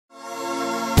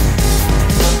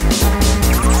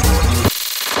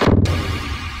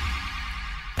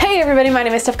everybody, my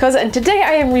name is Koza, and today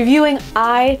I am reviewing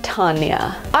I,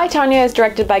 Tonya. I, Tonya is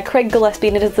directed by Gillespie,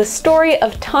 and it is the story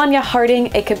of Tonya Harding,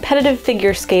 a competitive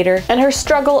figure skater, and her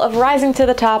struggle of rising to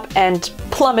the top and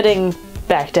plummeting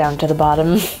back down to the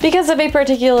bottom because of a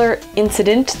particular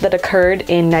incident that occurred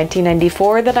in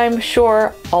 1994 that I'm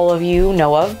sure all of you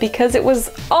know of because it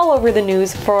was all over the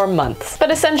news for months.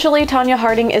 But essentially, Tonya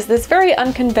Harding is this very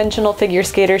unconventional figure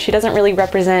skater. She doesn't really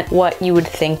represent what you would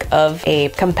think of a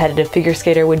competitive figure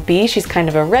skater would be. She's kind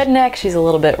of a redneck, she's a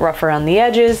little bit rough around the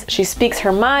edges, she speaks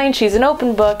her mind, she's an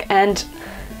open book, and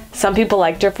some people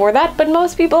liked her for that, but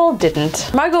most people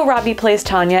didn't. Margot Robbie plays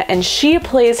Tonya, and she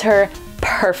plays her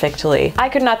perfectly. I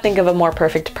could not think of a more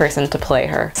perfect person to play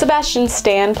her. Sebastian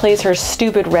Stan plays her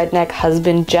stupid redneck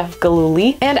husband, Jeff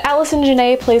Gillespie, and Allison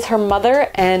Janney plays her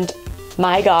mother, and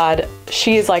my god,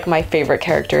 she is like my favorite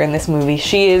character in this movie.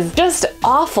 She is just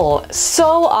awful.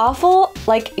 So awful.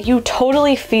 Like, you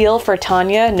totally feel for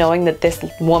Tonya knowing that this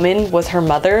woman was her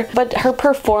mother, but her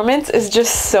performance is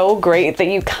just so great that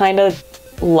you kind of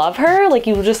love her. Like,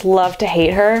 you just love to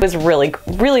hate her. It was really,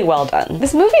 really well done.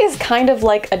 This movie is kind of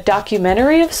like a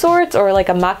documentary of sorts, or like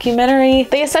a mockumentary.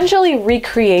 They essentially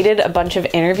recreated a bunch of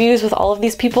interviews with all of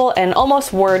these people and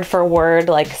almost word for word,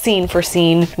 like scene for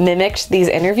scene, mimicked these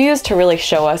interviews to really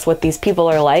show us what these people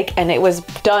are like, and it was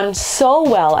done so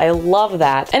well. I love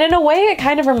that. And in a way, it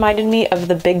kind of reminded me of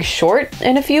The Big Short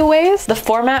in a few ways. The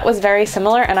format was very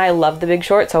similar, and I love The Big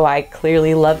Short, so I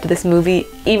clearly loved this movie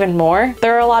even more.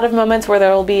 There are a lot of moments where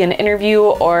there will be an interview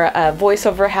or a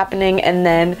voiceover happening, and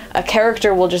then a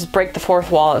character will just break the fourth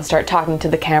wall and start talking to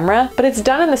the camera. But it's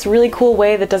done in this really cool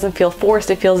way that doesn't feel forced.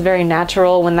 It feels very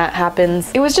natural when that happens.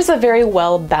 It was just a very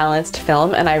well balanced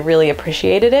film, and I really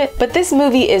appreciated it. But this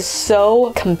movie is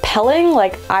so compelling.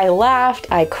 Like, I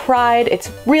laughed, I cried. It's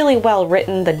really well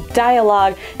written. The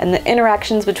dialogue and the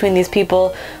interactions between these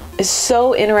people is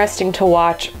so interesting to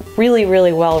watch. Really,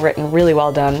 really well written, really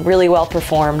well done, really well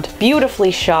performed,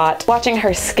 beautifully shot. Watching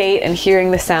her skate and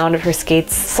hearing the sound of her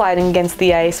skates sliding against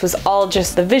the ice was all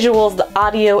just the visuals, the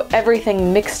audio,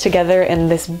 everything mixed together in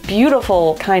this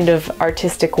beautiful kind of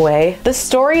artistic way. The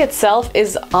story itself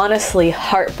is honestly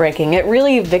heartbreaking. It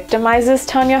really victimizes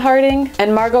Tonya Harding,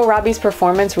 and Margot Robbie's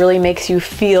performance really makes you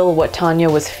feel what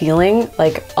Tonya was feeling,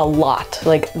 like, a lot.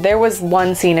 Like, there was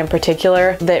one scene in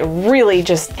particular that really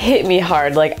just hit me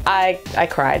hard. Like, I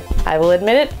cried. I will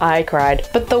admit it, I cried.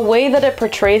 But the way that it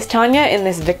portrays Tonya in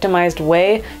this victimized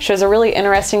way shows a really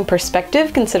interesting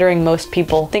perspective, considering most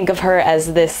people think of her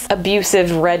as this abusive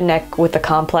redneck with a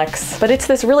complex. But it's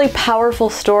this really powerful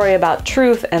story about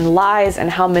truth and lies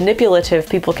and how manipulative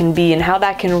people can be and how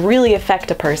that can really affect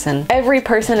a person. Every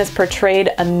person is portrayed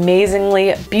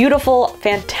amazingly. Beautiful,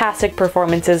 fantastic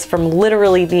performances from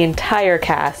literally the entire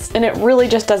cast. And it really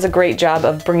just does a great job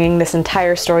of bringing this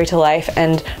entire story to life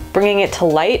and bringing it to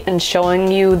light and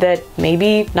showing you that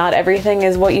maybe not everything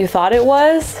is what you thought it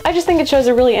was. I just think it shows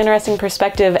a really interesting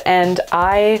perspective, and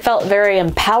I felt very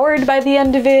empowered by the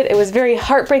end of it. It was very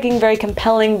heartbreaking, very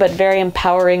compelling, but very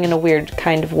empowering in a weird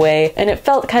kind of way. And it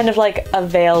felt kind of like a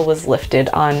veil was lifted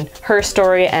on her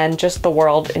story and just the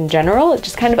world in general. It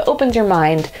just kind of opens your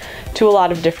mind to a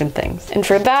lot of different things. And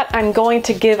for that, I'm going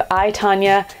to give I,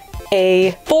 Tonya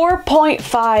a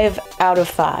 4.5 out of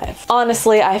 5.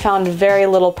 Honestly, I found very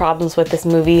little problems with this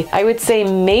movie. I would say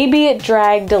maybe it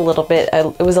dragged a little bit.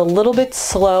 It was a little bit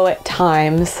slow at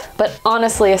times, but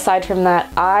honestly, aside from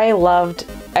that, I loved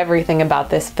everything about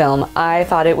this film. I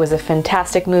thought it was a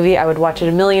fantastic movie. I would watch it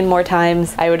a million more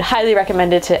times. I would highly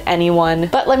recommend it to anyone.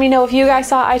 But let me know if you guys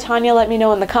saw I, Tonya. Let me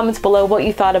know in the comments below what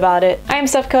you thought about it. I am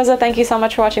Koza. Thank you so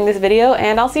much for watching this video,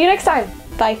 and I'll see you next time.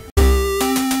 Bye.